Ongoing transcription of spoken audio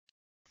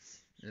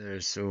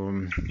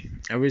So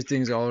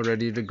everything's all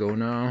ready to go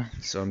now.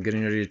 So I'm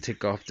getting ready to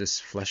take off this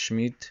flesh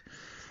meat.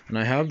 And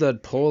I have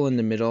that pole in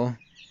the middle,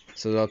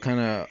 so that'll kind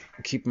of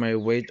keep my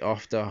weight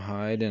off the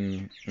hide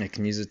and I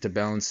can use it to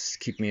balance,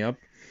 keep me up.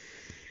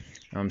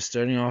 I'm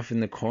starting off in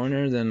the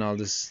corner, then I'll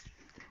just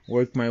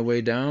work my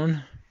way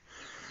down.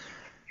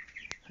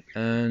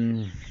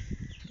 And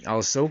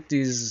I'll soak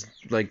these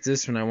like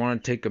this when I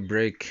want to take a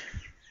break.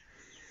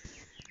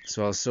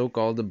 So I'll soak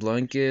all the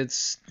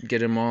blankets, get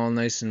them all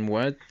nice and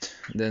wet,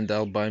 then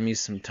that'll buy me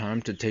some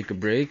time to take a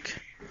break.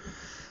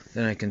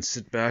 Then I can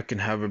sit back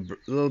and have a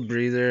little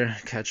breather,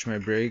 catch my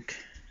break,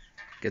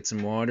 get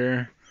some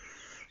water,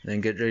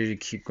 then get ready to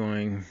keep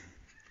going.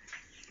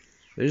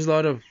 There's a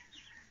lot of,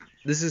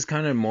 this is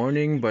kind of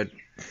morning, but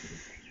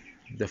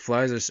the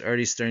flies are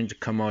already starting to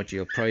come out.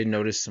 You'll probably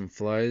notice some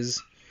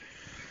flies,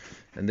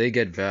 and they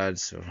get bad,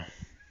 so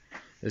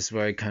this is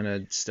why I kind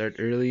of start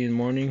early in the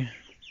morning.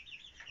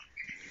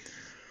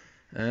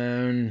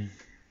 And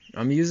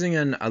I'm using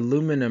an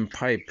aluminum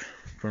pipe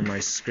for my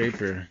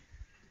scraper.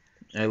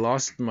 I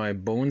lost my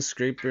bone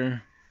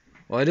scraper.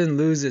 Well, I didn't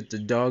lose it, the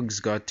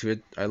dogs got to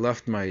it. I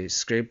left my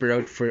scraper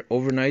out for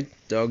overnight,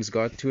 dogs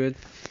got to it.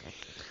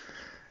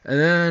 And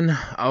then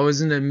I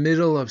was in the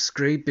middle of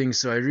scraping,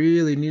 so I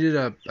really needed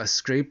a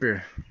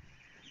scraper.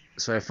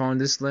 So I found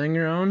this laying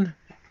around.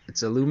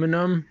 It's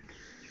aluminum.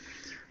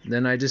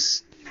 Then I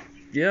just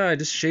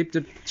shaped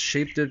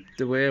it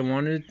the way I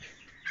wanted.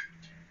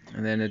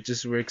 And then it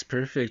just works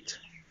perfect.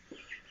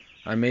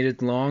 I made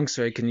it long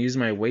so I can use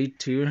my weight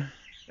too.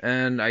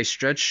 And I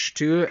stretch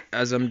too.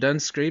 As I'm done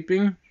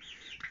scraping,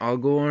 I'll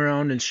go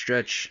around and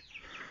stretch.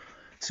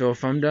 So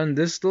if I'm done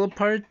this little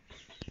part,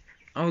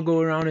 I'll go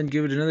around and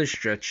give it another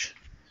stretch.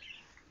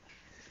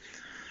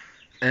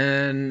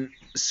 And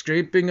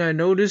scraping, I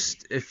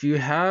noticed if you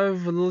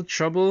have a little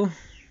trouble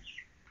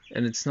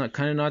and it's not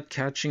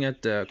catching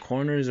at the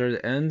corners or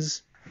the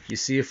ends, you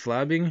see it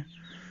flabbing,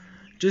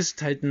 just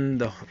tighten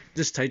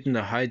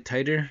the hide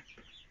tighter,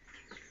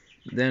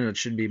 then it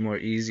should be more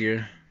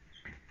easier.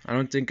 I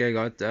don't think I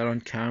got that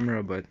on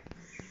camera, but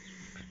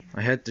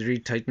I had to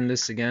retighten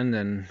this again,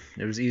 then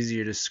it was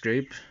easier to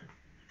scrape.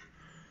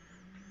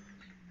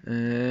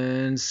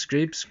 And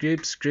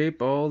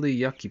scrape all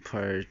the yucky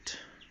part.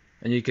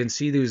 And you can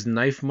see those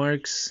knife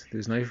marks.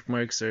 Those knife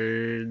marks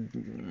are,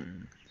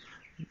 they're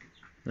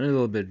a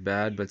little bit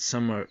bad, but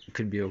some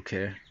could be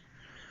okay.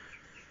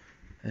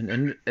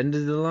 And end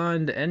of the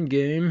line, the end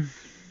game.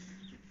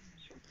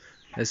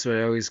 That's what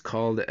I always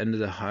call the end of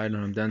the hide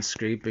when I'm done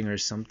scraping or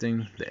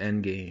something. The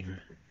end game.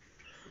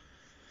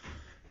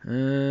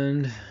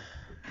 And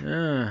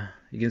yeah,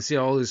 you can see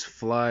all these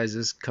flies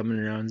just coming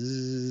around.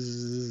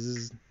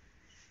 Zzz.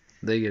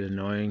 They get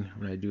annoying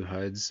when I do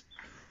hides.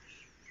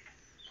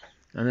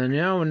 And then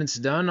yeah, when it's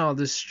done, I'll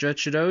just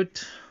stretch it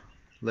out,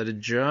 let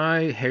it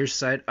dry, hair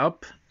side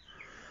up,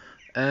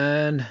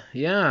 and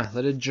yeah,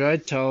 let it dry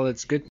till it's good.